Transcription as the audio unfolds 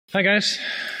Hi guys.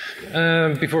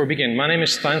 Before we begin, my name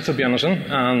is Steinthor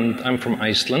Bjarnason and I'm from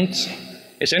Iceland.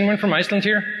 Is anyone from Iceland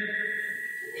here?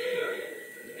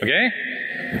 Okay?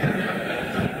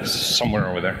 Somewhere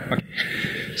over there. Okay.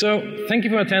 So, thank you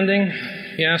for attending.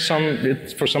 Yeah,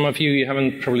 for some of you, you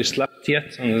haven't probably slept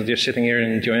yet and you're just sitting here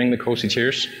and enjoying the cozy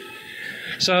chairs.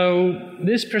 So,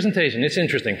 this presentation, it's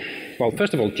interesting. Well,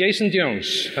 first of all, Jason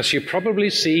Jones, as you probably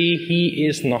see, he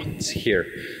is not here.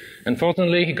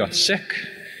 Unfortunately, he got sick.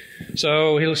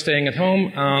 So he's staying at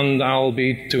home and I'll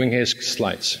be doing his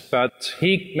slides. But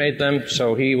he made them,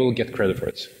 so he will get credit for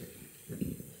it.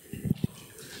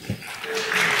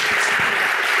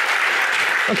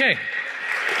 Okay,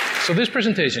 so this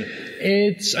presentation,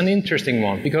 it's an interesting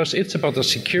one because it's about a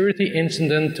security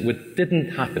incident which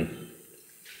didn't happen.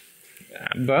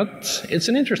 But it's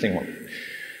an interesting one.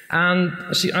 And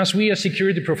as we as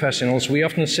security professionals, we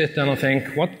often sit down and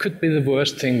think, what could be the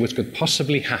worst thing which could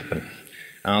possibly happen?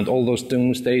 And all those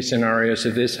doomsday scenarios,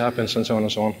 if this happens, and so on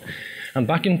and so on. And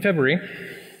back in February,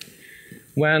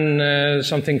 when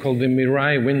something called the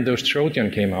Mirai Windows Trojan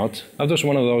came out, that was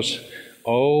one of those,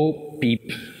 oh,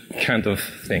 beep kind of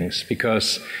things.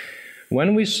 Because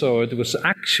when we saw it, it was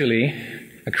actually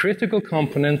a critical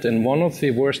component in one of the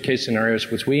worst case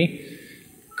scenarios which we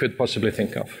could possibly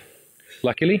think of.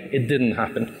 Luckily, it didn't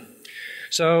happen.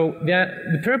 So,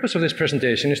 the purpose of this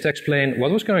presentation is to explain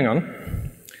what was going on,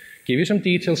 give you some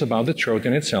details about the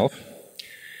Trojan itself,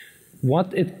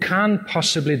 what it can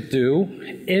possibly do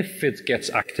if it gets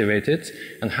activated,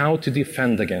 and how to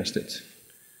defend against it.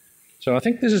 So I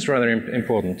think this is rather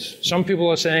important. Some people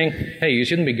are saying, hey, you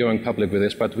shouldn't be going public with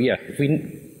this, but yeah,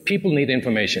 people need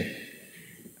information.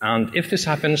 And if this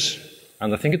happens,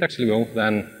 and I think it actually will,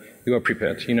 then you are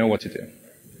prepared. You know what to do.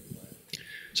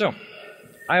 So,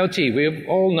 IoT, we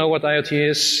all know what IoT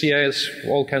is. Yeah, it's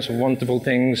all kinds of wonderful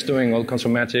things, doing all kinds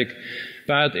of magic,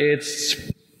 but it's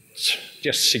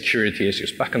just security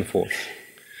issues, back and forth.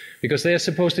 Because they're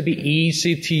supposed to be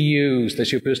easy to use, they're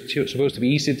supposed to be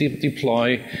easy to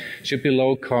deploy, should be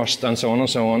low cost, and so on and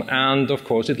so on, and of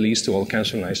course it leads to all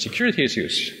kinds of nice security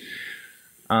issues.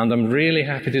 And I'm really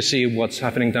happy to see what's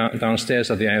happening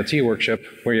downstairs at the IoT workshop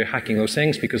where you're hacking those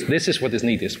things, because this is what this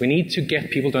need is. We need to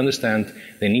get people to understand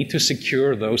they need to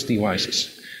secure those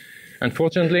devices.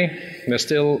 Unfortunately, there's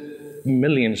still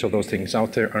millions of those things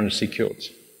out there unsecured.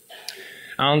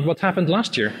 And what happened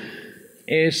last year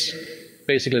is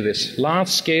basically this,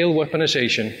 large-scale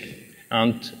weaponization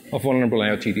of vulnerable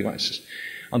IoT devices.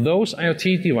 And those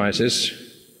IoT devices,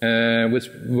 which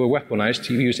were weaponized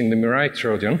using the Mirai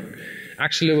Trojan,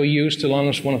 actually were used to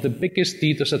launch one of the biggest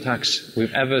DDoS attacks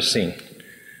we've ever seen.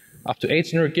 Up to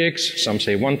 800 gigs, some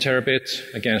say 1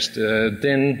 terabit, against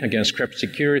DIN, against crypt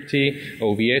security,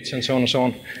 OVH, and so on and so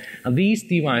on. And these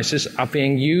devices are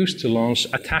being used to launch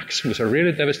attacks which are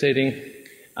really devastating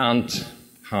and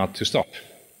hard to stop.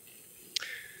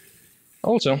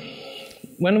 Also,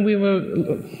 when we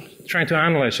were trying to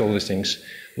analyze all these things,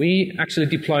 we actually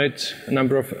deployed a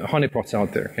number of honeypots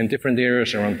out there in different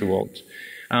areas around the world.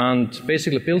 And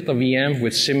basically built a VM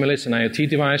which simulates an IoT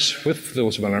device with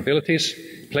those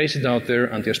vulnerabilities, place it out there,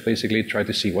 and just basically try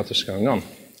to see what is going on.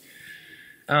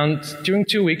 And during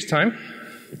 2 weeks' time,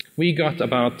 we got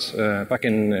about, back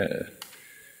in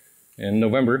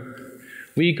November,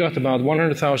 we got about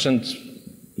 100,000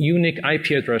 unique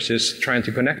IP addresses trying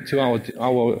to connect to our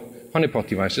honeypot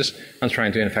devices and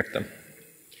trying to infect them.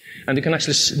 And you can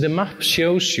actually see, the map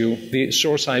shows you the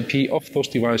source IP of those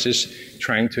devices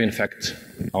trying to infect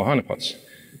our honeypots.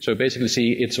 So basically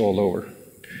see it's all over.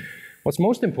 What's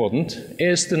most important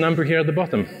is the number here at the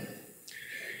bottom.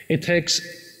 It takes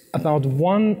about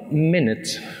 1 minute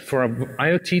for an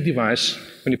IoT device,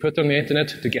 when you put it on the internet,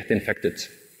 to get infected.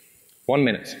 1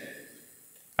 minute.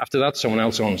 After that, someone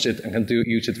else owns it and can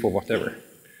use it for whatever.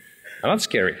 And that's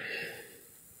scary.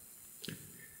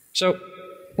 So,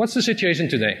 what's the situation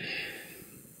today?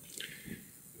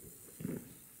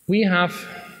 We have,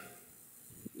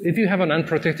 if you have an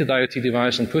unprotected IoT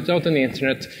device and put it out on the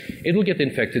internet, it will get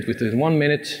infected within 1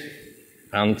 minute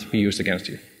and be used against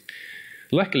you.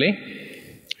 Luckily,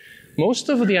 most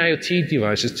of the IoT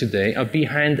devices today are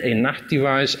behind a NAT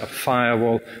device, a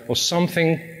firewall, or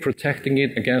something protecting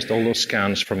it against all those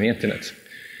scans from the internet.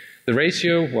 The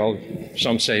ratio, well,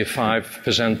 some say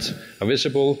 5% are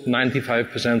visible,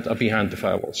 95% are behind the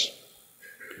firewalls.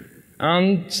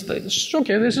 And it's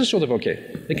okay, this is sort of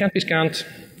okay. They can't be scanned,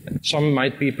 some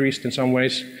might be breached in some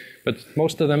ways, but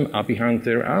most of them are behind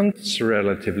there and it's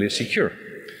relatively secure.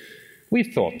 We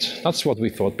thought, that's what we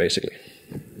thought basically,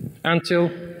 until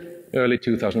early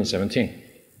 2017.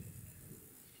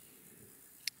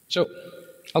 So,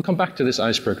 I'll come back to this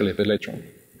iceberg a little bit later on.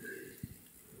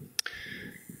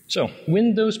 So,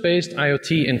 Windows-based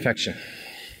IoT infection.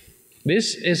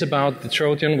 This is about the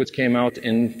Trojan which came out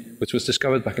which was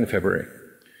discovered back in February.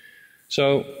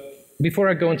 So, before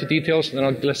I go into details,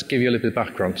 then let's give you a little bit of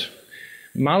background.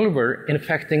 Malware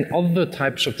infecting other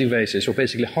types of devices, or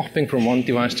basically hopping from one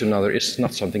device to another, is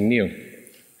not something new.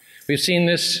 We've seen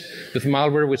this with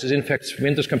malware which infects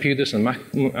Windows computers and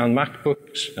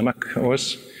MacBooks and Mac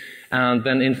OS, and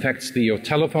then infects your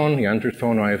telephone, your Android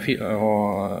phone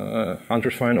or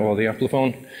Android phone or the Apple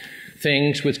phone,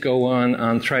 things which go on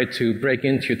and try to break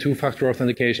into your two-factor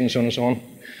authentication, so on and so on.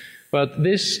 But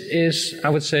this is, I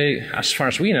would say, as far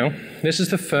as we know, this is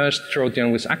the first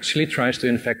Trojan which actually tries to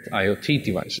infect IoT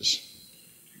devices.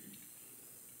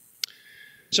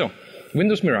 So,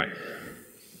 Windows Mirai.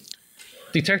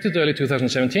 Detected early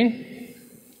 2017.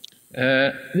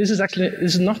 This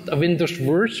is not a Windows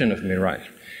version of Mirai.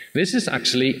 This is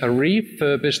actually a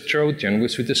refurbished Trojan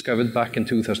which we discovered back in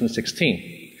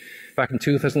 2016. Back in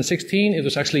 2016, it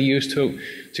was actually used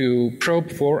to probe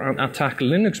for and attack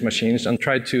Linux machines and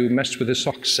try to mess with the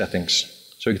SOC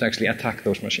settings, so you could actually attack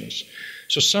those machines.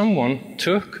 So someone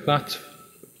took that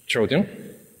Trojan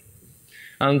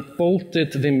and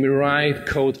bolted the Mirai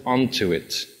code onto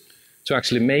it to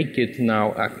actually make it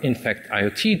now infect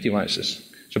IoT devices.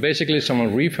 So basically,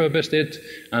 someone refurbished it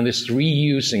and is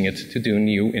reusing it to do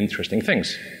new, interesting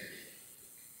things.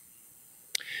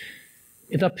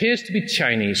 It appears to be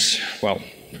Chinese. Well,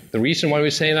 the reason why we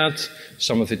say that,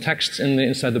 some of the text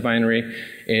inside the binary,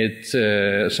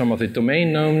 some of the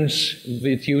domain names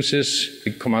it uses,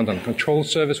 the command and control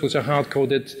service which are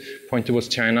hard-coded, point towards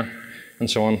China, and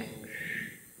so on.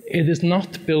 It is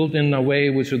not built in a way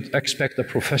which would expect a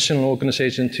professional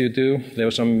organization to do. There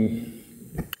were some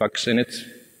bugs in it,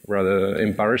 rather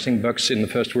embarrassing bugs in the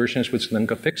first versions which then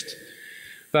got fixed.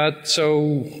 But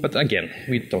again,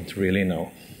 we don't really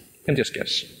know. Can just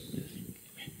guess.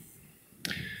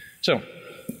 So,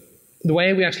 the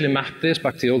way we actually map this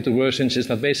back to the older versions is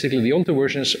that basically the older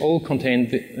versions all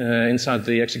contained inside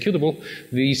the executable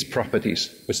these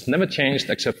properties, which never changed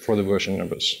except for the version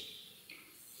numbers.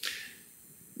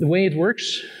 The way it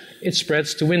works, it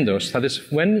spreads to Windows. That is,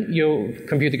 when your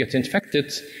computer gets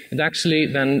infected, it actually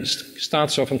then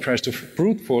starts off and tries to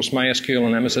brute force MySQL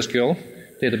and MS SQL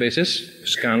databases,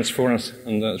 scans for us,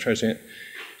 and tries to.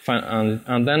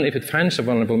 And then if it finds a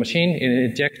vulnerable machine, it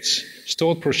injects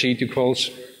stored procedure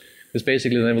calls, which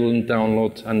basically then will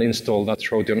download and install that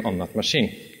Trojan on that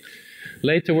machine.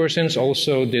 Later versions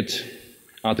also did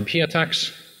RTP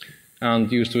attacks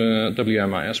and used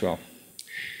WMI as well.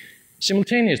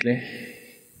 Simultaneously,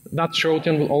 that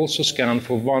Trojan will also scan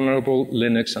for vulnerable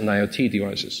Linux and IoT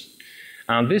devices.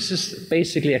 And this is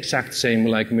basically exact same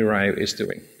like Mirai is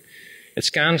doing. It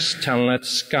scans telnet,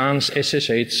 scans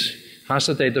SSH, has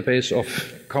a database of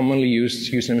commonly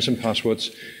used usernames and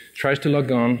passwords, tries to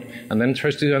log on, and then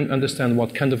tries to understand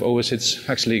what kind of OS it's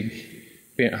actually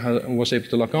was able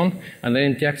to log on, and then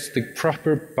injects the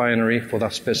proper binary for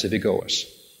that specific OS.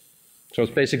 So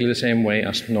it's basically the same way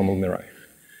as normal Mirai.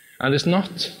 And it's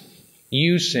not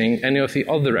using any of the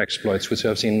other exploits which we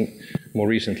have seen more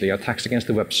recently, attacks against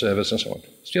the web servers and so on.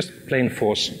 It's just plain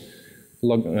force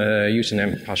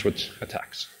username, password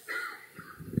attacks.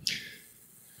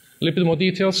 A little bit more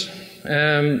details.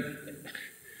 The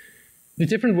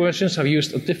different versions have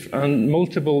used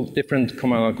multiple different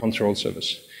command and control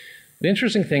servers. The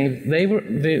interesting thing,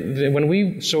 when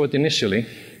we saw it initially,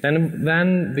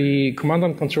 then the command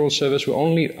and control servers were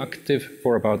only active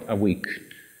for about a week,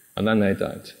 and then they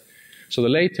died. So the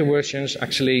later versions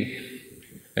actually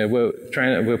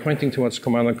were pointing towards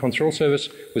command and control servers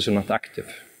which are not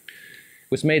active,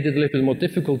 which made it a little bit more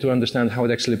difficult to understand how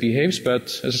it actually behaves.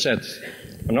 But as I said,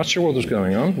 I'm not sure what was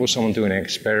going on. Was someone doing an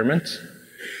experiment?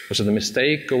 Was it a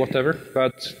mistake or whatever?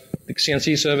 But the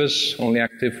CNC servers only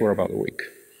active for about a week.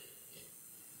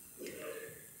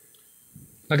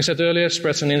 Like I said earlier,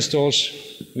 spreads and installs.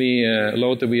 We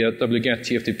load via wget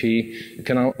TFTP. You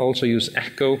can also use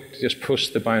echo to just push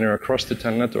the binary across the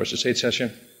telnet or SSH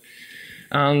session.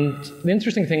 And the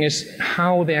interesting thing is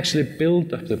how they actually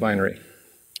build up the binary.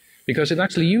 Because it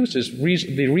actually uses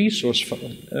the resource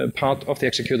part of the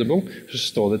executable to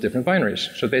store the different binaries.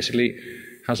 So it basically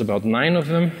has about 9 of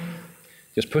them,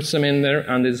 just puts them in there,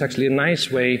 and it's actually a nice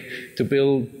way to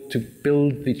build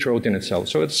the Trojan itself.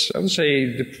 So I would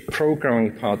say the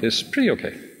programming part is pretty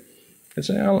okay.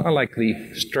 I like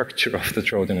the structure of the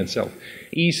Trojan itself.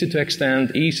 Easy to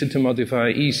extend, easy to modify,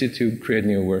 easy to create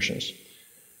new versions.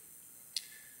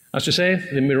 As you say,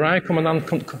 the Mirai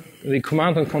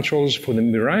command and controls for the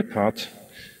Mirai part,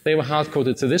 they were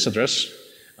hard-coded to this address,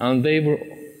 and they were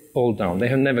all down. They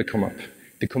have never come up.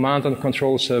 The command and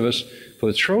control service for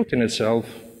the Trojan itself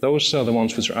Those are the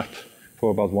ones which are up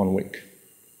for about 1 week.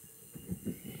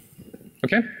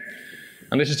 Okay?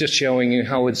 And this is just showing you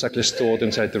how it's actually stored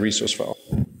inside the resource file.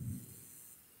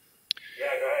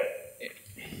 Yeah, go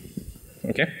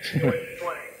ahead. Okay?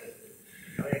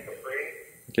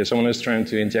 Okay, someone is trying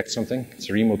to inject something. It's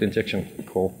a remote injection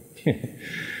call.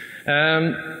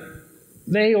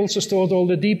 They also stored all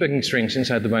the debugging strings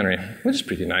inside the binary, which is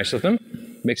pretty nice of them.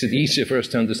 Makes it easier for us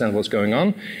to understand what's going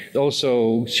on. It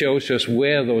also shows us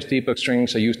where those debug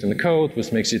strings are used in the code,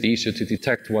 which makes it easier to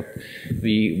detect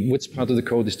which part of the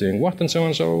code is doing what and so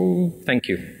on. So thank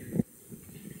you.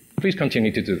 Please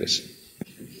continue to do this.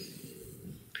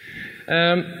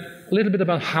 A little bit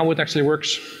about how it actually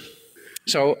works.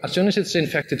 So as soon as it's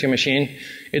infected your machine,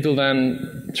 it will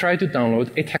then try to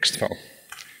download a text file.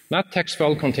 That text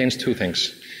file contains two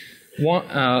things. One,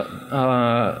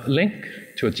 a link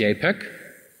to a JPEG,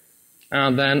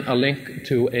 and then a link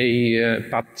to a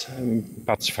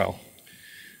BATS file.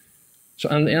 So,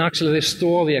 and actually they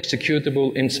store the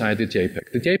executable inside the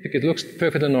JPEG. The JPEG, it looks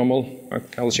perfectly normal.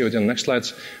 I'll show you in the next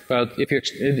slides. But if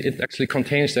it actually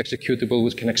contains the executable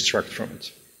which can extract from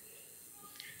it.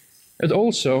 It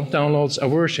also downloads a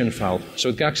version file. So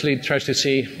it actually tries to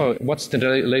see what's the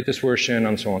latest version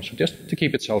and so on. So just to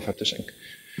keep itself up to sync.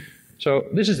 So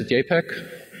this is the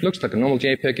JPEG. Looks like a normal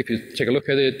JPEG. If you take a look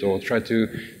at it or try to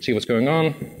see what's going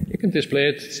on, you can display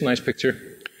it. It's a nice picture.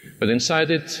 But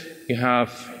inside it, you have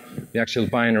the actual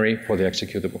binary for the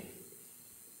executable.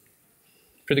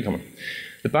 Pretty common.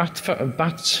 The BAT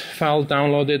file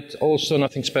downloaded, also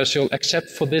nothing special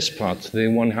except for this part, the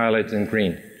one highlighted in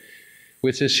green,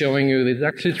 which is showing you that it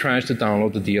actually tries to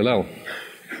download the DLL.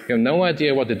 You have no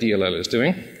idea what the DLL is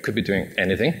doing. Could be doing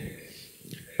anything.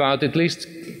 But at least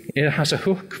it has a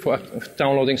hook for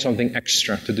downloading something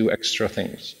extra to do extra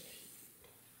things.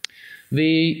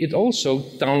 It also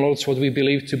downloads what we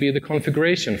believe to be the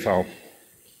configuration file.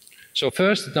 So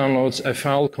first it downloads a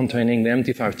file containing the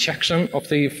MD5 checksum of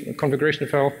the configuration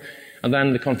file, and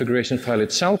then the configuration file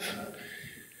itself,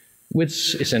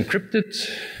 which is encrypted.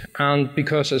 And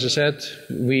because, as I said,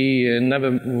 we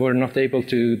were not able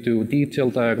to do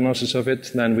detailed diagnosis of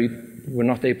it, then we were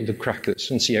not able to crack this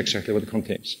and see exactly what it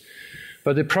contains.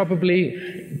 But it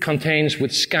probably contains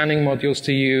with scanning modules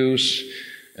to use,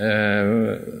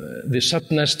 the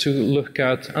subnets to look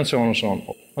at, and so on and so on.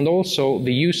 And also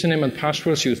the username and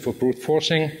passwords used for brute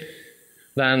forcing,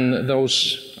 then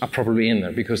those are probably in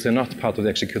there because they're not part of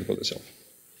the executable itself.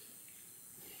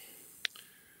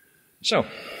 So,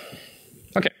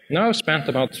 okay, now I've spent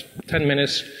about 10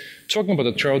 minutes talking about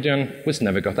the Trojan, which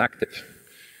never got active.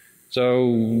 So,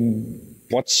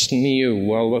 what's new?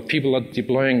 Well, people are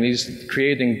deploying these,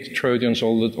 creating Trojans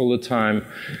all the time.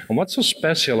 And what's so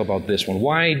special about this one?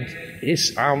 Why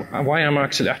am I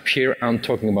actually up here and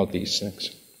talking about these things?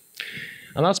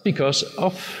 And that's because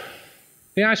of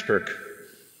the iceberg.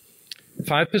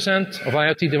 5% of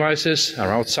IoT devices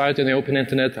are outside in the open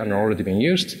internet and are already being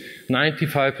used.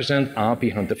 95% are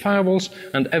behind the firewalls,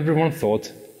 and everyone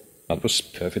thought that was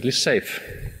perfectly safe.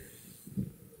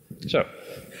 So,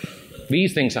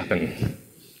 these things happen.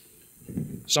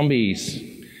 Zombies.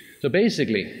 So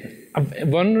basically, a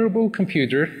vulnerable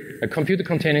computer, a computer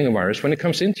containing a virus, when it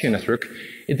comes into your network,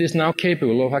 it is now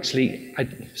capable of actually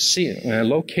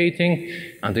locating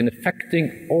and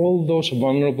infecting all those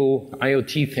vulnerable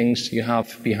IoT things you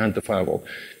have behind the firewall.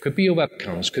 Could be your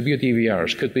webcams, could be your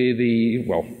DVRs, could be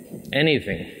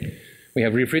anything. We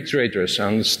have refrigerators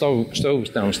and stoves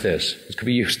downstairs. It could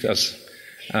be used as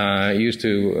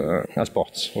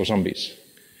bots or zombies.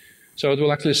 So it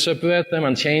will actually subvert them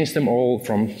and change them all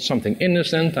from something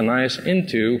innocent and nice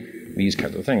into these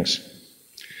kind of things.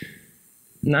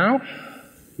 Now,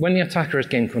 when the attacker has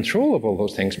gained control of all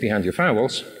those things behind your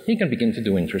firewalls, he can begin to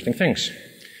do interesting things.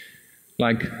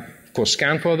 Like, of course,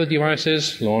 scan for other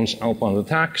devices, launch outbound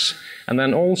attacks, and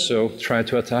then also try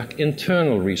to attack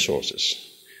internal resources.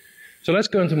 So let's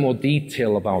go into more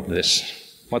detail about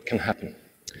this. What can happen?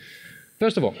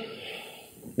 First of all,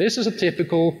 this is a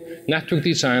typical network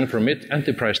design for a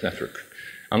mid-enterprise network.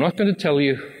 I'm not going to tell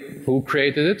you who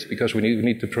created it, because we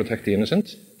need to protect the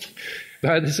innocent.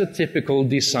 But it's a typical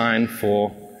design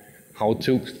for how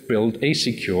to build a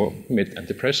secure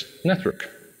mid-enterprise network.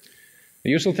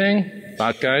 The usual thing,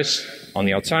 bad guys on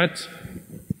the outside.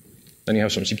 Then you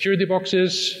have some security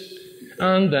boxes.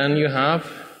 And then you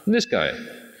have this guy.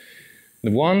 The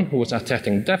one who was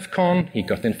attacking DEF CON, he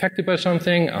got infected by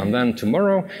something, and then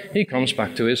tomorrow he comes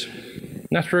back to his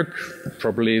network,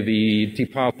 probably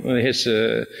his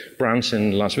branch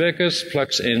in Las Vegas,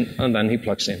 plugs in, and then he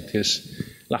plugs in his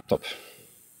laptop.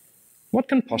 What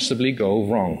can possibly go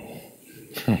wrong?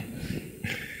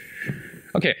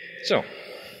 Okay, so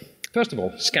First of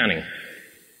all, scanning.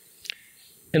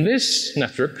 In this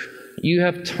network, you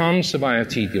have tons of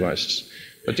IoT devices.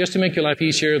 But just to make your life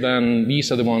easier, then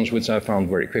these are the ones which I found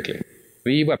very quickly.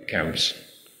 The webcams.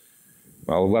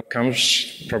 Well,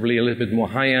 webcams probably a little bit more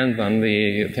high-end than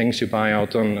the things you buy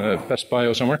out on Best Buy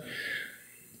or somewhere,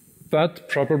 but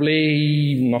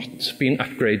probably not been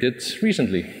upgraded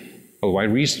recently. Well,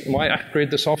 why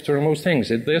upgrade the software on those things?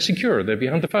 They're secure, they're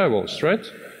behind the firewalls, right?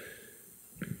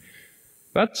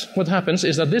 But what happens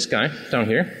is that this guy down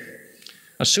here,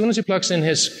 as soon as he plugs in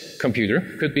his computer,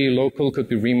 could be local, could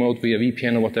be remote via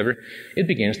VPN or whatever, it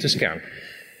begins to scan.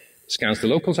 Scans the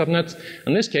local subnet.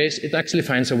 In this case, it actually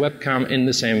finds a webcam in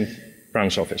the same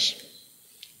branch office.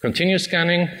 Continues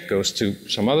scanning, goes to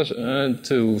some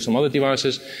other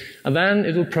devices, and then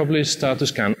it will probably start to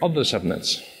scan other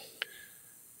subnets.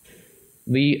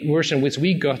 The version which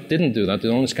we got didn't do that. It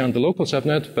only scanned the local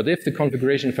subnet, but if the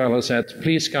configuration file said,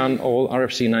 please scan all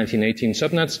RFC 1918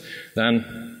 subnets,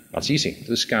 then that's easy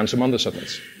to scan some other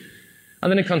subnets.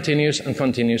 And then it continues and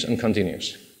continues and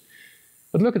continues.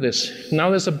 But look at this. Now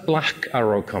there's a black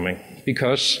arrow coming,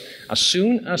 because as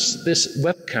soon as this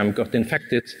webcam got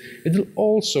infected, it will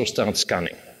also start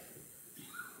scanning.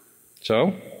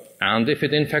 So, and if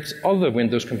it infects other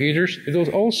Windows computers, it will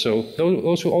also,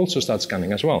 those will also start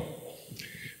scanning as well.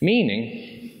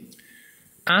 Meaning,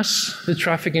 as the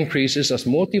traffic increases, as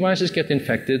more devices get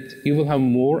infected, you will have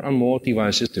more and more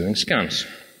devices doing scans.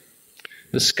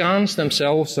 The scans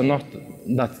themselves are not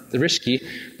that risky,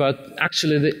 but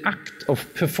actually the act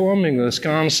of performing the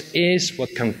scans is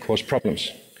what can cause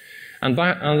problems. And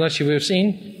as you have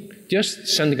seen, just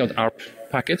sending out ARP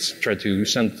packets, try to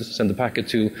send the packet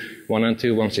to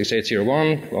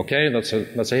 192.168.0.1, okay,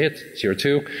 that's a hit,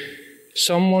 02.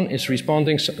 Someone is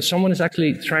responding, someone is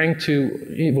actually trying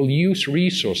to, he will use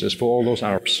resources for all those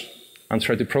ARPs and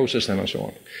try to process them and so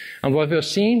on. And what we have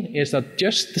seen is that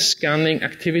just the scanning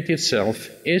activity itself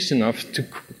is enough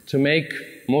to make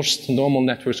most normal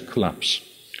networks collapse.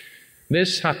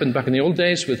 This happened back in the old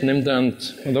days with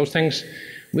NIMDA and those things.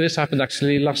 This happened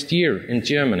actually last year in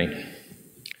Germany,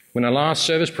 when a large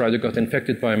service provider got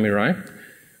infected by Mirai,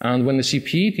 and when the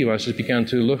CPE devices began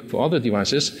to look for other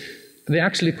devices, they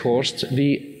actually caused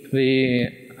the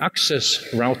access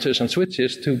routers and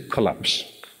switches to collapse,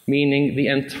 meaning the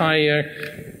entire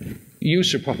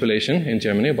user population in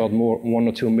Germany, about 1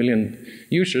 or 2 million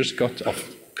users, got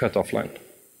cut offline,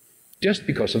 just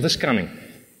because of the scanning.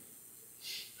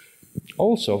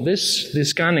 Also, this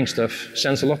scanning stuff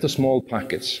sends a lot of small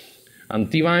packets, and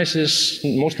devices,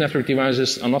 most network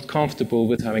devices, are not comfortable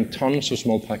with having tons of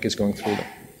small packets going through them.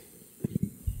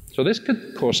 So this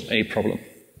could cause a problem.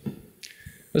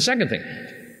 The second thing,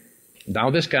 now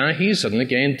this guy, he suddenly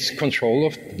gained control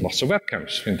of lots of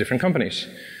webcams in different companies.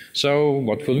 So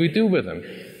what will we do with them?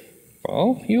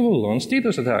 Well, you will launch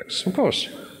DDoS attacks, of course.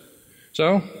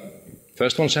 So,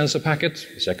 first one sends a packet,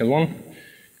 the second one,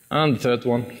 and the third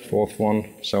one, fourth one,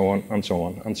 so on, and so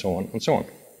on, and so on, and so on.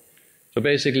 So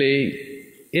basically,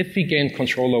 if we gain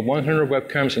control of 100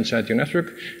 webcams inside your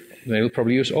network, they will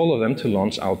probably use all of them to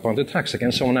launch outbound attacks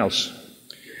against someone else.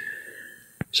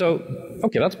 So,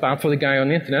 okay, that's bad for the guy on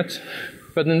the internet,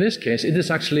 but in this case, it is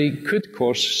actually could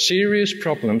cause serious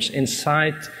problems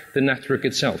inside the network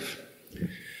itself.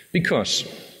 Because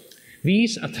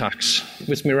these attacks,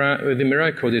 which the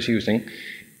Mirai code is using,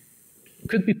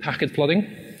 could be packet flooding,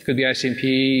 could be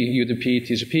ICMP, UDP,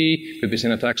 TCP, could be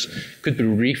SYN attacks, could be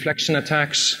reflection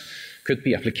attacks, could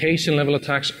be application level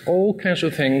attacks, all kinds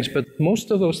of things, but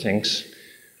most of those things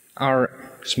are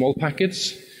small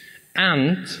packets.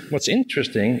 And what's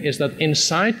interesting is that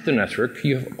inside the network,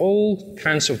 you have all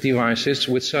kinds of devices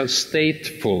which are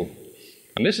stateful.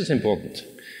 And this is important.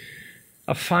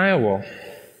 A firewall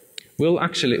will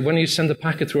actually, when you send a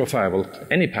packet through a firewall,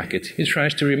 any packet, it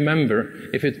tries to remember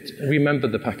if it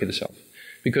remembered the packet itself,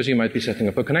 because you might be setting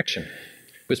up a connection,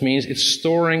 which means it's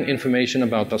storing information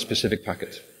about that specific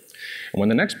packet. And when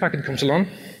the next packet comes along,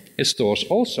 it stores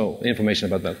also information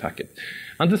about that packet,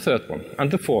 and the third one,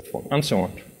 and the fourth one, and so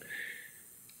on.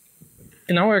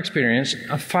 In our experience,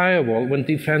 a firewall, when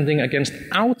defending against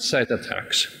outside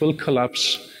attacks, will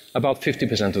collapse about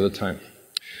 50% of the time.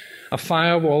 A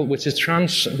firewall which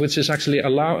is actually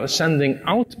sending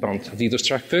outbound DDoS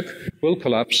traffic will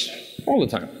collapse all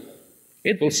the time.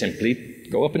 It will simply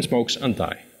go up in smokes and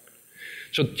die.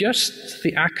 So just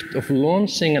the act of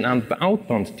launching an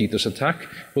outbound DDoS attack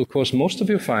will cause most of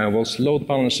your firewalls, load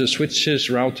balancers, switches,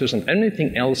 routers, and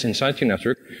anything else inside your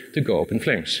network to go up in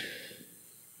flames.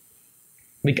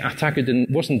 The attacker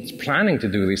wasn't planning to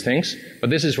do these things, but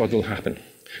this is what will happen.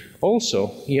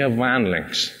 Also, you have WAN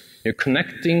links. You're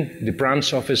connecting the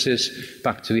branch offices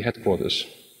back to the headquarters.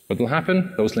 What will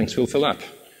happen? Those links will fill up.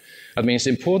 That means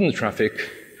important traffic,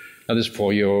 that is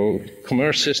for your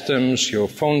commerce systems, your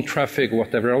phone traffic,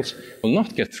 whatever else, will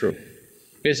not get through.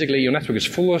 Basically, your network is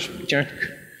full of junk,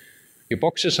 your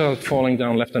boxes are falling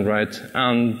down left and right,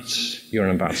 and you're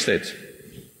in a bad state.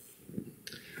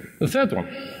 The third one,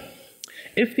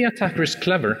 if the attacker is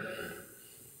clever,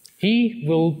 he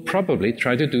will probably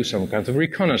try to do some kind of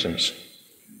reconnaissance.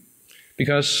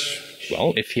 Because,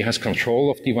 well, if he has control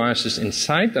of devices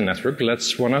inside the network,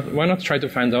 why not try to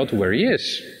find out where he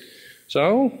is?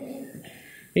 So,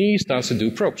 he starts to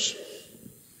do probes.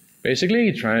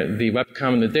 Basically, the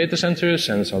webcam in the data center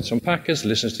sends out some packets,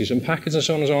 listens to some packets, and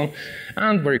so on and so on,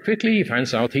 and very quickly he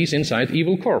finds out he's inside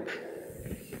Evil Corp.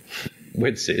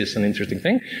 Which is an interesting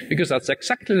thing, because that's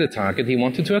exactly the target he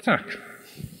wanted to attack.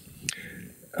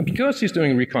 And because he's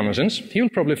doing reconnaissance, he'll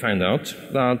probably find out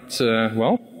that,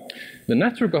 well, the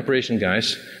network operation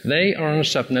guys, they are on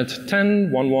subnet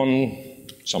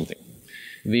 10.1.1 something.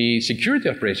 The security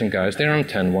operation guys, they're on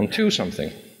 10.1.2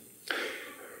 something.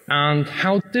 And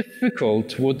how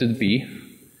difficult would it be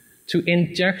to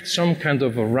inject some kind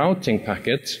of a routing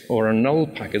packet or a null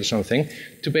packet or something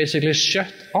to basically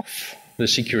shut off the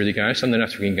security guys and the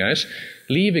networking guys,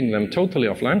 leaving them totally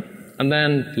offline, and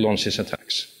then launch his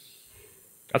attacks.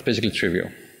 That's basically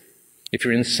trivial. If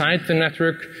you're inside the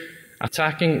network,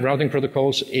 attacking routing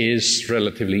protocols is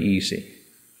relatively easy.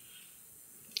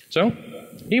 So,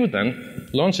 he would then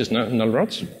launch his null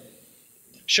routes,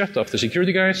 shut off the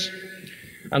security guys,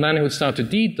 and then he would start to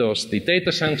DDoS the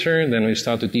data center, then he would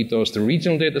start to DDoS the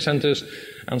regional data centers,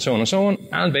 and so on,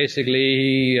 and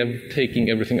basically taking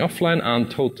everything offline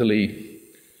and totally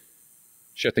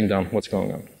shutting down what's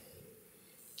going on.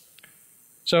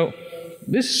 So,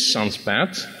 this sounds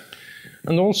bad,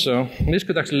 and also, this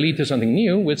could actually lead to something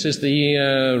new, which is the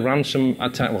ransom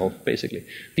attack, well, basically,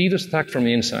 DDoS attack from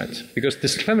the inside. Because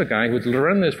this clever guy would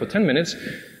run this for 10 minutes,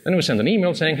 then he would send an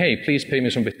email saying, hey, please pay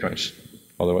me some bitcoins.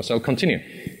 Otherwise, I'll continue.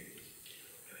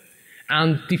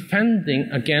 And defending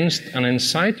against an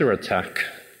insider attack,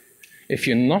 if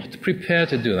you're not prepared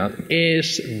to do that,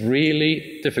 is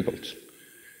really difficult.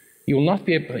 You will not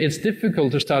be able, it's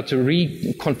difficult to start to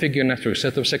reconfigure your network,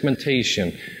 set up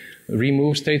segmentation,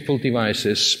 remove stateful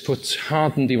devices, put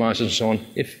hardened devices and so on,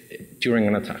 during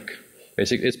an attack.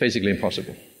 It's basically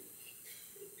impossible.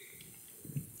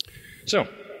 So,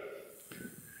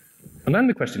 and then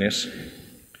the question is,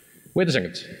 wait a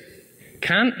second,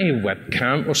 can a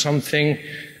webcam or something,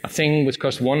 a thing which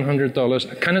costs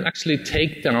 $100, can it actually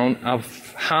take down a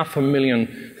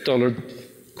 $500,000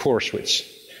 core switch?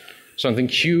 Something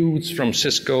huge from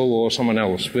Cisco or someone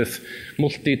else with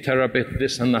multi-terabit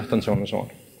this and that and so on and so on.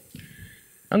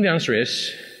 And the answer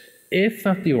is, if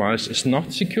that device is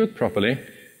not secured properly,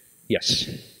 yes.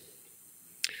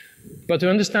 But to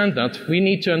understand that, we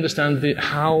need to understand the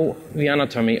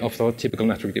anatomy of the typical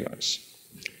network device.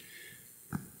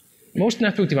 Most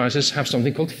network devices have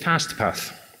something called fast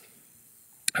path,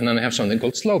 and then they have something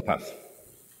called slow path.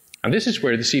 And this is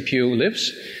where the CPU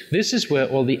lives. This is where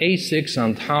all the ASICs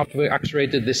and hardware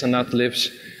actuated this and that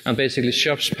lives, and basically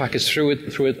shoves packets through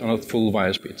it on a full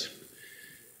wire speed.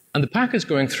 And the packets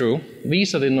going through,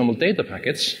 these are the normal data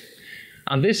packets,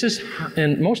 and this is,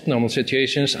 in most normal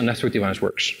situations, a network device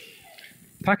works.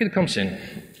 Packet comes in,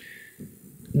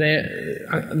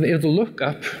 it'll look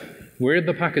up where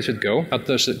the packet should go.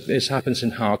 This happens in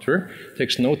hardware,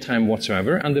 takes no time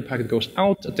whatsoever, and the packet goes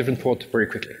out a different port very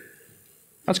quickly.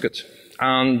 That's good.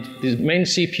 And the main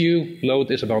CPU load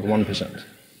is about 1%. And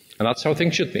that's how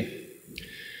things should be.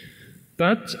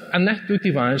 But a network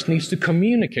device needs to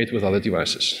communicate with other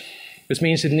devices. This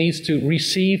means it needs to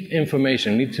receive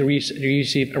information, needs to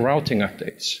receive routing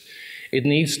updates. It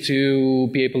needs to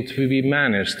be able to be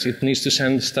managed. It needs to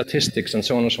send statistics and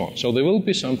so on and so on. So there will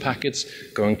be some packets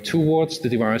going towards the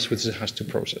device which it has to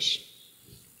process.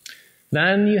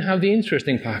 Then you have the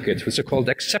interesting packets, which are called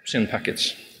exception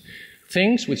packets.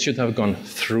 Things which should have gone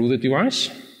through the device,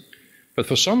 but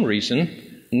for some reason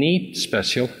need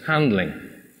special handling.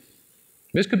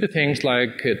 This could be things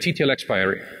like TTL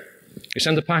expiry. You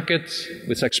send a packet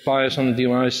which expires on the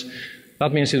device.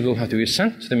 That means it will have to be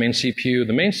sent to the main CPU.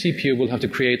 The main CPU will have to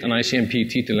create an ICMP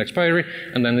TTL expiry,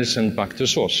 and then it's sent back to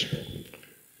source.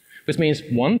 Which means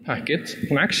one packet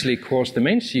can actually cause the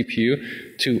main CPU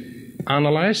to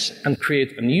analyze and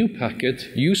create a new packet,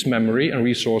 use memory and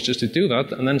resources to do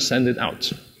that, and then send it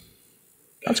out.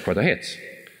 That's quite a hit.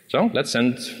 So let's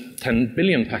send 10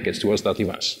 billion packets towards that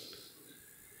device.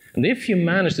 And if you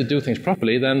manage to do things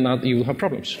properly, then you will have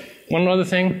problems. One other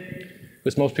thing,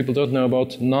 which most people don't know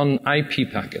about,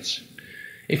 non-IP packets.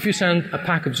 If you send a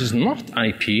packet which is not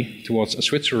IP towards a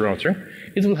switcher router,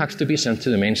 it will have to be sent to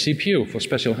the main CPU for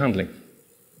special handling.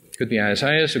 It could be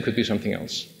ISIS, it could be something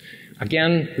else.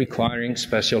 Again, requiring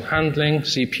special handling,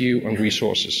 CPU, and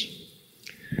resources.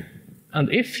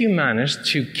 And if you manage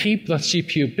to keep that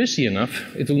CPU busy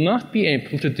enough, it will not be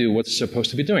able to do what it's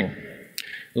supposed to be doing,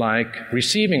 like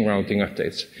receiving routing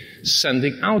updates,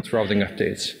 sending out routing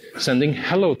updates, sending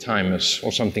hello timers,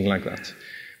 or something like that.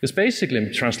 This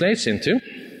basically translates into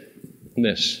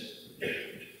this.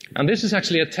 And this is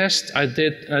actually a test I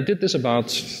did this about,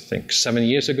 I think, 7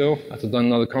 years ago at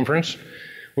another conference,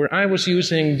 where I was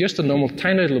using just a normal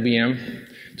tiny little VM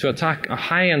to attack a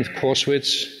high-end core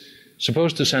switch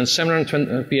supposed to send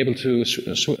 720, be able to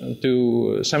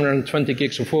do 720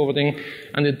 gigs of forwarding,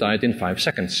 and it died in 5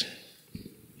 seconds.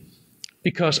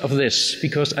 Because of this,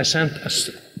 because I sent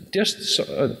just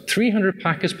 300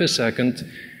 packets per second,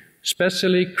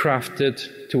 specially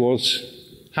crafted towards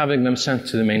having them sent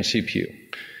to the main CPU.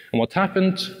 And what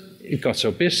happened, it got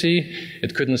so busy,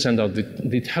 it couldn't send out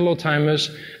the hello timers,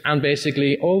 and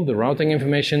basically all the routing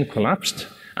information collapsed,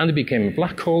 and it became a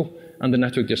black hole, and the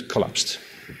network just collapsed.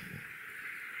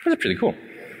 That's pretty cool,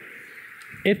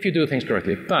 if you do things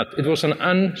correctly. But it was an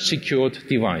unsecured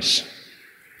device.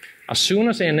 As soon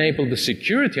as they enabled the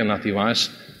security on that device,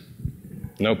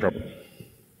 no problem.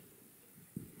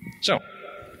 So,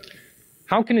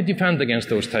 how can it defend against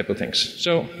those type of things?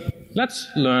 So, let's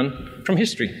learn from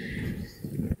history.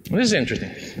 This is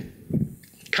interesting.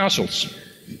 Castles.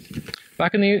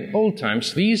 Back in the old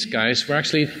times, these guys were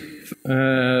actually,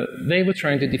 they were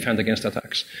trying to defend against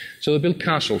attacks. So they built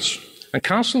castles. And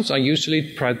castles are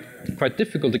usually quite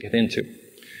difficult to get into.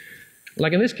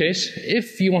 Like in this case,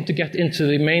 if you want to get into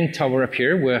the main tower up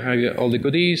here, where have all the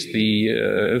goodies,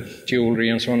 the jewelry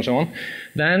and so on,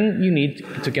 then you need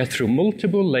to get through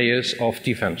multiple layers of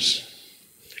defense.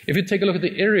 If you take a look at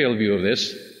the aerial view of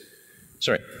this,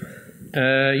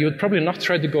 you would probably not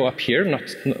try to go up here, not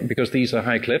because these are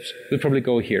high cliffs, you'd probably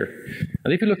go here.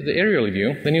 And if you look at the aerial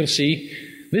view, then you'll see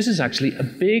this is actually a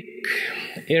big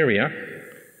area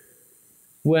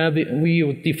where we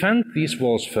would defend these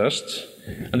walls first,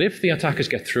 and if the attackers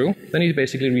get through, then you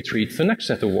basically retreat to the next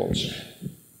set of walls.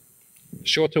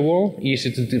 Shorter wall,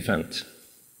 easy to defend.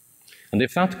 And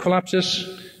if that collapses,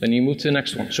 then you move to the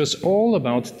next one. So it's all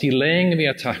about delaying the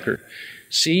attacker,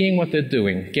 seeing what they're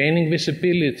doing, gaining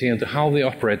visibility into how they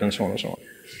operate, and so on and so on.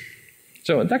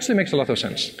 So it actually makes a lot of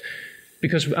sense.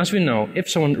 Because as we know, if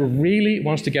someone really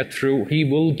wants to get through, he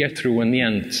will get through in the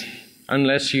end,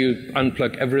 unless you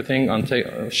unplug everything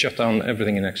and shut down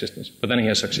everything in existence. But then he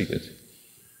has succeeded.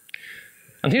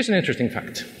 And here's an interesting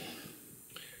fact.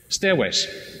 Stairways.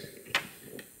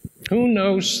 Who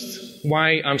knows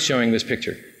why I'm showing this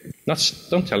picture?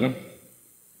 Don't tell them.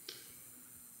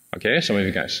 Okay, some of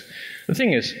you guys. The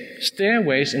thing is,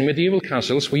 stairways in medieval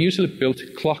castles were usually built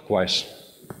clockwise.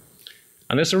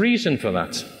 And there's a reason for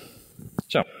that.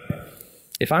 So,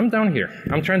 if I'm down here,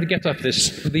 I'm trying to get up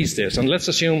these stairs, and let's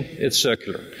assume it's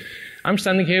circular. I'm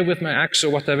standing here with my axe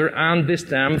or whatever, and this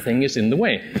damn thing is in the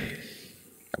way.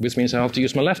 Which means I have to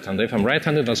use my left hand. If I'm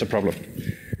right-handed, that's a problem.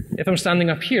 If I'm standing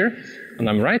up here, and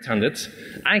I'm right-handed,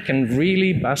 I can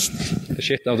really bust the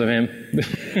shit out of him.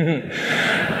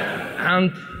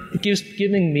 And it gives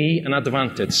giving me an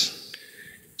advantage.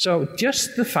 So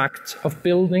just the fact of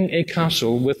building a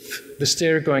castle with the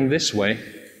stair going this way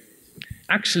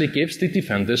actually gives the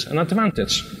defenders an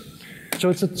advantage. So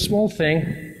it's a small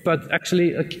thing, but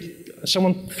actually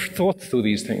someone thought through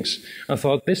these things and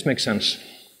thought, this makes sense.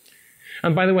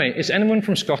 And by the way, is anyone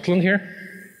from Scotland here?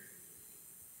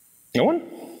 No one?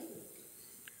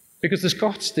 Because the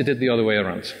Scots did it the other way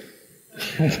around.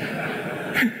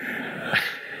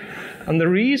 And the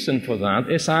reason for that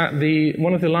is that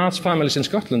one of the last families in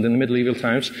Scotland in the medieval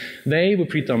times, they were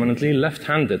predominantly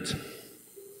left-handed.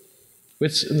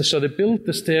 So they built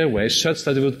the stairways such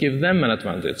that it would give them an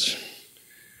advantage.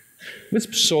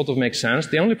 Which sort of makes sense.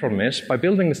 The only problem is, by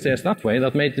building the stairs that way,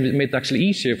 that made it actually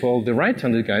easier for all the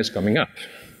right-handed guys coming up.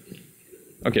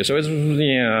 Okay, so it's,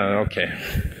 yeah, okay.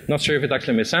 Not sure if it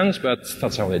actually made sense, but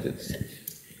that's how they did it.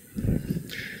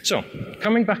 So,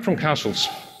 coming back from castles.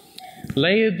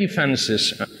 Layered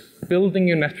defenses, building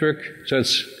your network so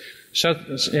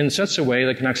it's in such a way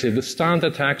that can actually withstand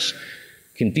attacks,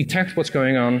 can detect what's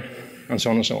going on, and so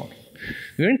on and so on.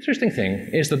 The interesting thing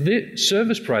is that the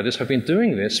service providers have been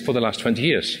doing this for the last 20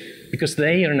 years, because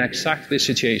they are in exactly this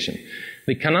situation.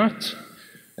 They cannot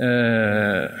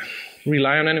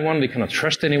rely on anyone, they cannot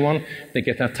trust anyone, they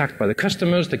get attacked by the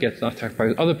customers, they get attacked by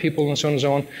other people, and so on and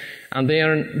so on. And they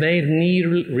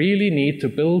really need to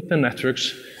build the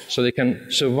networks so they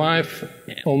can survive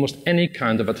almost any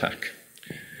kind of attack.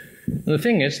 And the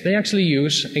thing is, they actually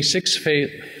use a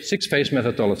six-phase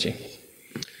methodology.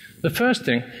 The first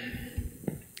thing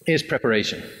is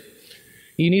preparation.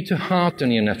 You need to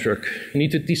harden your network. You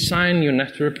need to design your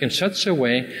network in such a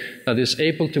way that it's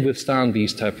able to withstand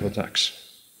these type of attacks.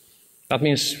 That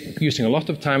means using a lot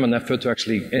of time and effort to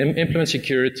actually implement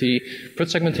security,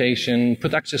 put segmentation,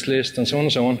 put access lists, and so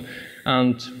on,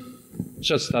 and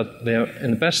such that they are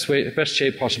in the best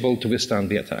shape possible to withstand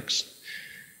the attacks.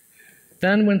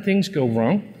 Then when things go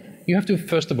wrong, you have to,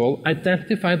 first of all,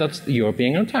 identify that you're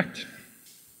being attacked.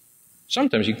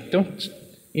 Sometimes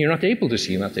you're not able to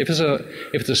see that. If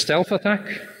it's a stealth attack,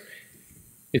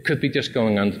 it could be just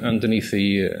going underneath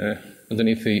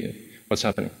what's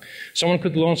happening. Someone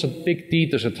could launch a big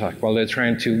DDoS attack while they're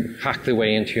trying to hack their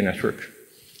way into your network.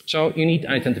 So you need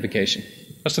identification.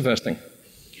 That's the first thing.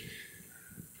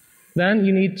 Then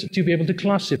you need to be able to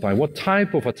classify what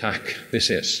type of attack this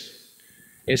is.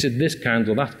 Is it this kind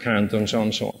or that kind, and so on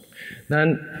and so on.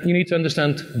 Then you need to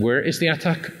understand where is the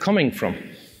attack coming from.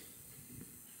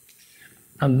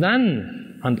 And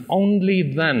then, and only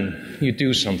then, you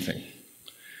do something.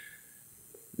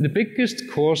 The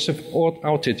biggest cause of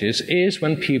outages is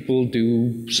when people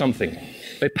do something.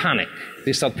 They panic.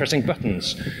 They start pressing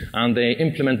buttons, and they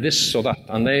implement this or that.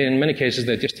 And in many cases,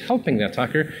 they're just helping the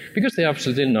attacker because they have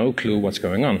absolutely no clue what's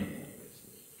going on.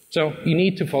 So you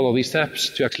need to follow these steps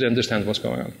to actually understand what's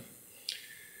going on.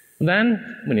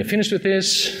 Then, when you're finished with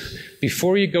this,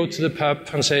 before you go to the pub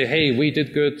and say, hey, we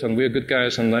did good, and we're good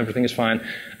guys, and everything is fine,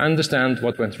 understand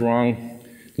what went wrong,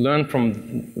 learn from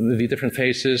the different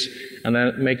phases, and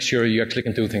then make sure you actually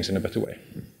can do things in a better way.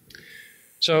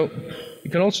 So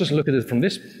you can also look at it from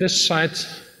this side.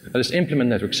 Let's implement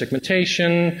network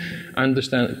segmentation,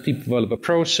 understand the developer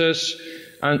process,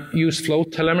 and use flow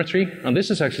telemetry. And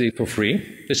this is actually for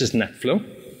free. This is NetFlow,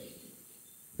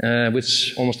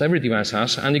 which almost every device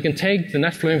has. And you can take the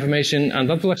NetFlow information, and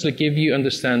that will actually give you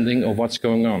understanding of what's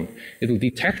going on. It will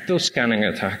detect those scanning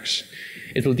attacks.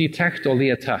 It will detect all the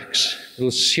attacks. It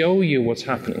will show you what's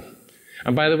happening.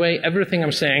 And by the way, everything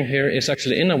I'm saying here is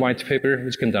actually in a white paper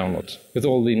which you can download with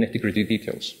all the nitty-gritty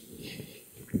details.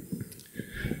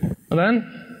 And then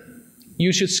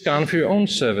you should scan for your own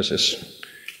services.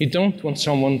 You don't want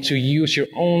someone to use your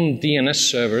own DNS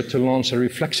server to launch a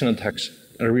reflection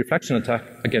attack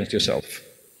against yourself.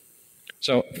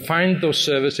 So find those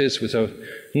services which are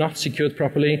not secured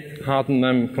properly, harden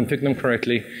them, configure them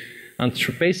correctly, and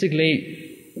basically,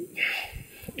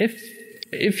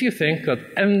 if you think that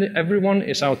everyone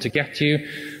is out to get you,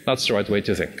 that's the right way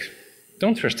to think.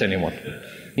 Don't trust anyone.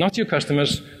 Not your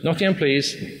customers, not your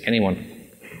employees, anyone.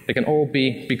 They can all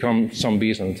become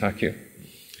zombies and attack you.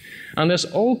 And there's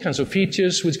all kinds of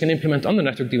features which you can implement on the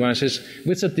network devices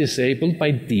which are disabled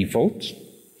by default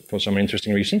for some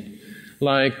interesting reason,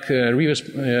 like reverse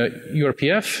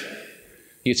URPF,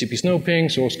 DHCP snowping,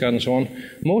 source guard, and so on.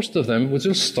 Most of them will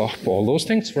stop all those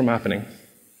things from happening.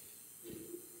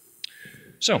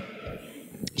 So,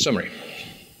 summary.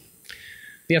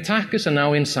 The attackers are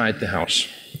now inside the house.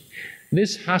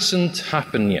 This hasn't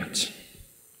happened yet.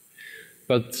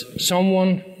 But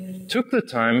someone took the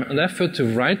time and effort to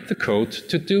write the code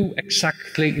to do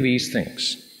exactly these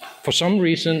things. For some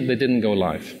reason, they didn't go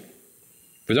live.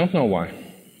 We don't know why.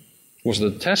 Was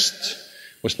it a test?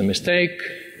 Was it a mistake?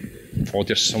 Or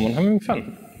just someone having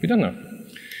fun? We don't know.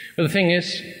 But the thing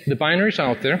is, the binaries are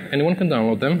out there. Anyone can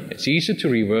download them. It's easy to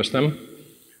reverse them,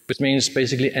 which means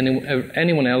basically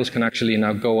anyone else can actually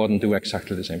now go out and do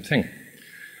exactly the same thing.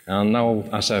 And now,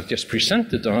 as I've just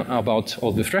presented about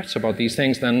all the threats about these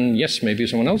things, then yes, maybe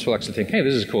someone else will actually think, hey,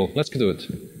 this is cool, let's do it.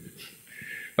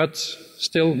 But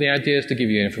still, the idea is to give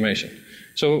you information.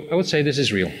 So I would say this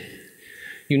is real.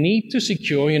 You need to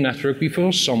secure your network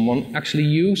before someone actually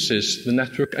uses the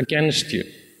network against you.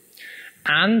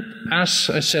 And as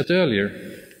I said earlier,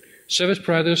 service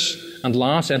providers and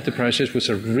large enterprises which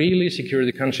are really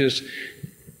security conscious,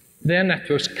 their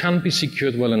networks can be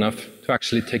secured well enough to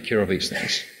actually take care of these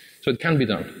things. So it can be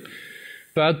done.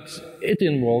 But it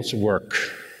involves work.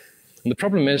 And the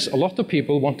problem is a lot of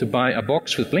people want to buy a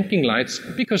box with blinking lights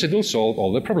because it will solve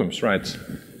all their problems, right?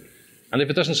 And if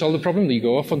it doesn't solve the problem, then you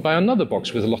go off and buy another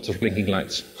box with a lot of blinking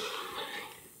lights.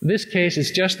 This case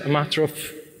is just a matter of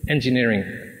engineering,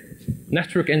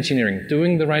 network engineering,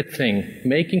 doing the right thing,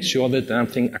 making sure that the damn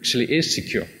thing actually is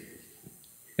secure.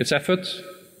 It's effort,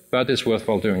 but it's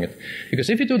worthwhile doing it. Because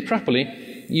if you do it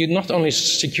properly, you not only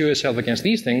secure yourself against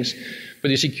these things, but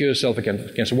you secure yourself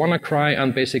against WannaCry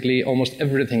and basically almost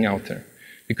everything out there.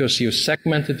 Because you've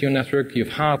segmented your network,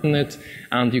 you've hardened it,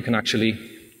 and you can actually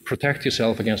protect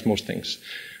yourself against most things.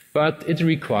 But it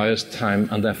requires time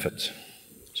and effort.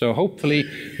 So hopefully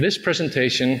this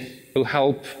presentation will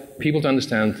help people to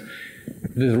understand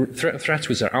the threats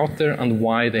which are out there and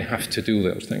why they have to do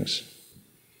those things.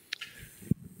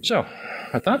 So,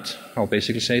 at that, I'll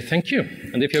basically say thank you.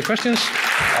 And if you have questions,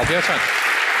 I'll be outside.